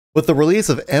With the release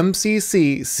of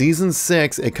MCC Season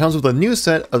 6, it comes with a new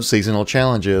set of seasonal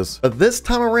challenges. But this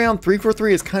time around,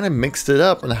 343 has kind of mixed it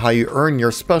up on how you earn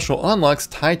your special unlocks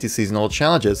tied to seasonal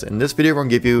challenges. In this video, we're going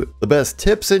to give you the best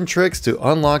tips and tricks to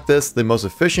unlock this the most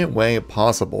efficient way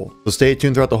possible. So stay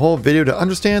tuned throughout the whole video to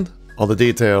understand all the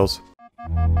details.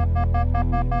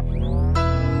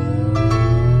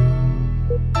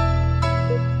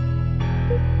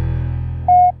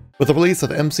 With the release of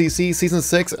MCC Season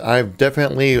 6, I'm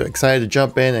definitely excited to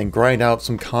jump in and grind out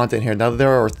some content here. Now,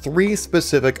 there are 3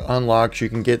 specific unlocks you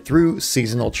can get through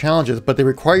seasonal challenges, but they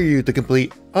require you to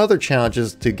complete other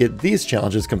challenges to get these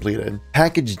challenges completed.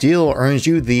 Package Deal earns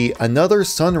you the Another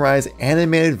Sunrise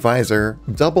animated visor,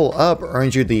 Double Up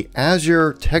earns you the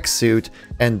Azure Tech suit,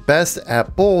 and Best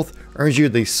at Both earns you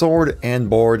the Sword and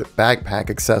Board backpack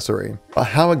accessory.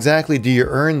 How exactly do you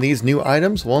earn these new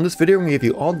items? Well, in this video, I'm going to give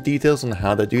you all the details on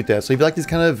how to do that. So if you like these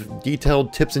kind of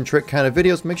detailed tips and trick kind of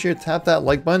videos, make sure you tap that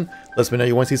like button. Let me know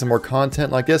you want to see some more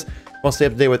content like this. Want to stay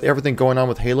up to date with everything going on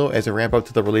with Halo as we ramp up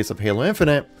to the release of Halo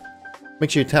Infinite. Make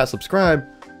sure you tap subscribe.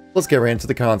 Let's get right into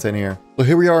the content here. So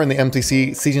here we are in the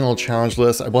MCC seasonal challenge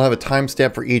list. I will have a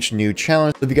timestamp for each new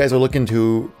challenge. If you guys are looking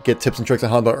to get tips and tricks on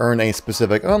how to earn a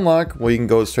specific unlock, well, you can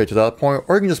go straight to that point,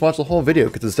 or you can just watch the whole video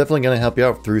because it's definitely going to help you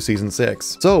out through Season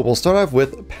 6. So we'll start off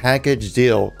with Package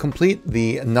Deal. Complete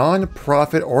the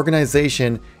non-profit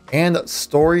organization and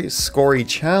story scory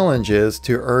challenges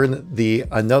to earn the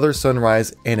Another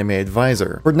Sunrise animated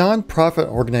visor. For non-profit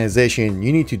organization,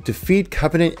 you need to defeat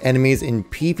Covenant enemies in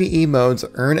PvE modes,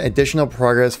 earn additional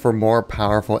progress for more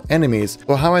powerful enemies.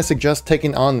 So how I suggest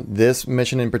taking on this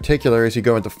mission in particular is you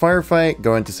go into Firefight,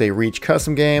 go into say Reach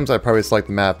Custom Games, I probably select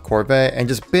the map Corvette, and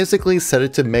just basically set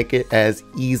it to make it as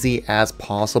easy as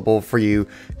possible for you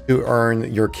to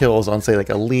earn your kills on say like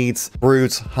elites,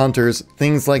 brutes, hunters,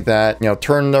 things like that. You know,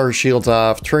 turn their shields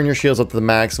off, turn your shields up to the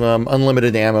maximum,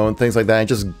 unlimited ammo and things like that, and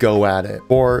just go at it.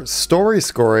 For story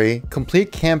scory,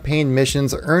 complete campaign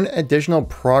missions, earn additional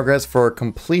progress for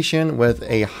completion with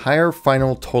a higher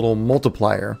final total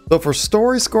multiplier. So for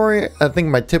story scory, I think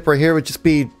my tip right here would just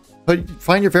be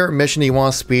find your favorite mission you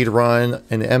want to speed run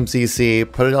in MCC,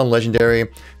 put it on legendary,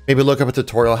 maybe look up a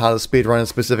tutorial how to speed run a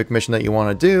specific mission that you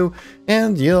want to do,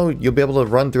 and you'll be able to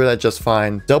run through that just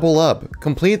fine. Double Up.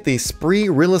 Complete the Spree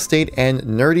Real Estate and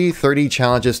Nerdy 30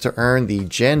 challenges to earn the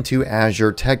Gen 2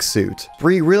 Azure Tech suit.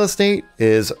 Spree Real Estate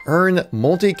is earn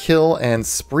multi-kill and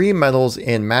spree medals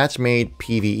in match-made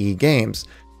PvE games.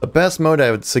 The best mode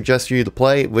I would suggest for you to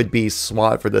play would be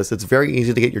SWAT for this. It's very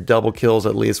easy to get your double kills,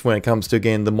 at least when it comes to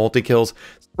getting the multi-kills.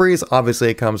 Sprees, obviously,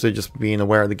 it comes to just being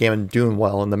aware of the game and doing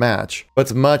well in the match. But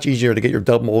it's much easier to get your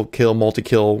double kill,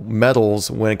 multi-kill medals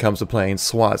when it comes to playing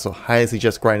SWAT, so highly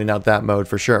suggest grinding out that mode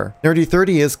for sure. Nerdy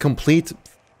 30 is complete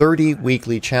 30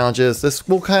 weekly challenges. This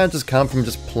will kind of just come from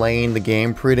just playing the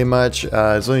game pretty much.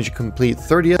 As long as you complete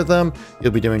 30 of them,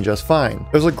 you'll be doing just fine.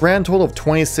 There's a grand total of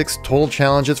 26 total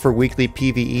challenges for weekly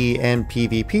PvE and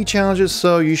PvP challenges,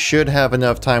 so you should have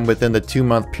enough time within the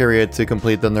 2-month period to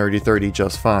complete the Nerdy 30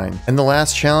 just fine. And the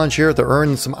last challenge here to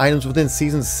earn some items within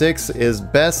Season 6 is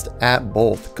Best at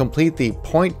Both. Complete the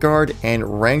Point Guard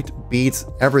and Ranked Beats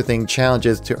Everything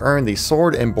challenges to earn the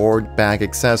Sword and Board bag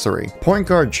accessory. Point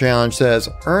Guard challenge says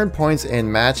earn points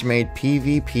in match-made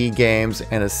PvP games.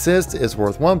 An assist is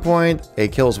worth 1 point, a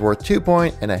kill is worth 2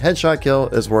 points, and a headshot kill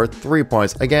is worth 3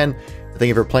 points. Again, I think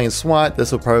if you're playing SWAT,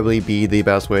 this will probably be the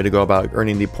best way to go about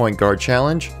earning the Point Guard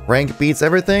challenge. Rank Beats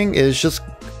Everything is just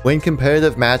win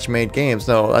competitive match-made games.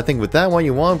 Now, I think with that one,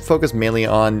 you want to focus mainly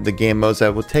on the game modes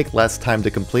that will take less time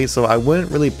to complete, so I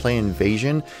wouldn't really play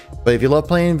Invasion, but if you love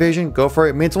playing Invasion, go for it.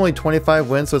 I mean, it's only 25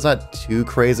 wins, so it's not too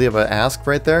crazy of an ask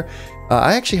right there.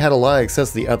 I actually had a lot of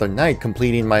success the other night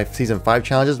completing my Season 5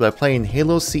 challenges by playing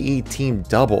Halo CE Team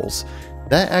Doubles.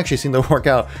 That actually seemed to work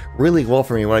out really well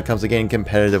for me when it comes to getting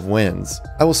competitive wins.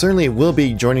 I will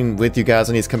be joining with you guys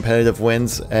on these competitive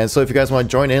wins, and so if you guys want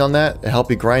to join in on that and help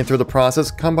you grind through the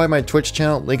process, come by my Twitch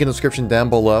channel, link in the description down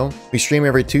below. We stream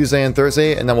every Tuesday and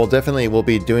Thursday, and then we'll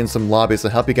be doing some lobbies to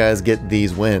help you guys get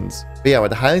these wins. But yeah, I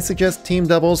would highly suggest team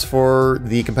doubles for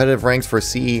the competitive ranks for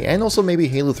CE, and also maybe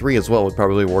Halo 3 as well would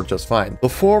probably work just fine. The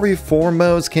 4v4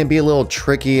 modes can be a little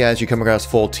tricky as you come across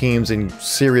full teams in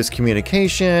serious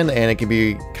communication, and it can be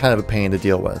kind of a pain to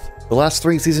deal with. The last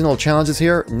 3 seasonal challenges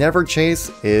here: never chase.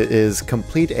 It is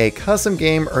complete a custom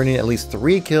game, earning at least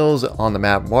 3 kills on the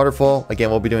map Waterfall. Again,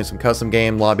 we'll be doing some custom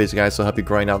game lobbies, guys, so I'll help you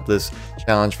grind out this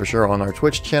challenge for sure on our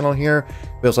Twitch channel here.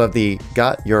 We also have the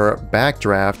Got Your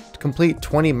Backdraft, complete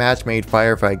 20 match-made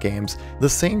firefight games. The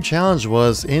same challenge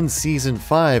was in Season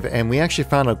 5, and we actually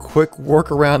found a quick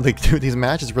workaround to do these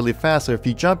matches really fast. So if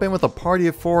you jump in with a party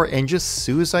of 4 and just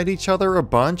suicide each other a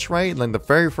bunch, right? Like the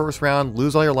very first round,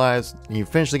 lose all your lives, and you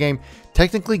finish the game,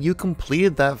 technically you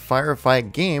completed that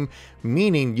firefight game,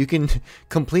 meaning you can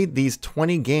complete these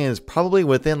 20 games probably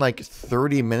within like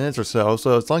 30 minutes or so.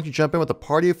 So as long as you jump in with a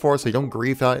party of 4, so you don't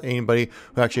grief out anybody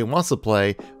who actually wants to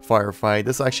play firefight,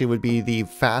 this actually would be the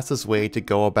fastest way to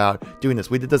go about doing this.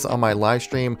 We did this on my live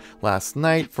stream last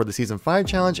night for the Season 5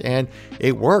 challenge, and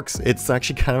it works. It's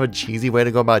actually kind of a cheesy way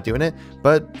to go about doing it,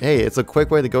 but hey, it's a quick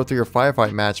way to go through your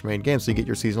firefight match-made game so you get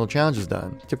your seasonal challenges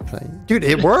done. Dude,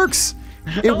 it works!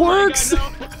 It works!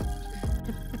 God, no.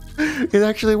 It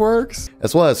actually works.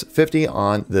 As well as 50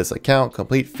 on this account,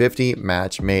 complete 50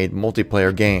 match-made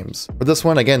multiplayer games. For this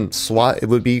one, again, SWAT, it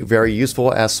would be very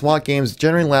useful, as SWAT games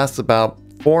generally last about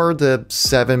 4 to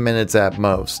 7 minutes at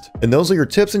most. And those are your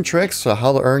tips and tricks on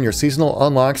how to earn your seasonal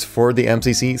unlocks for the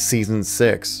MCC Season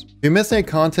 6. If you missed any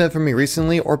content from me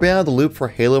recently or been out of the loop for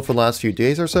Halo for the last few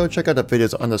days or so, check out the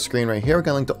videos on the screen right here. I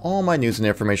got a link to all my news and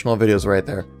informational videos right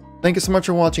there. Thank you so much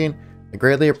for watching. I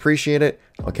greatly appreciate it.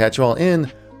 I'll catch you all in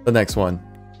the next one.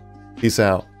 Peace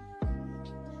out.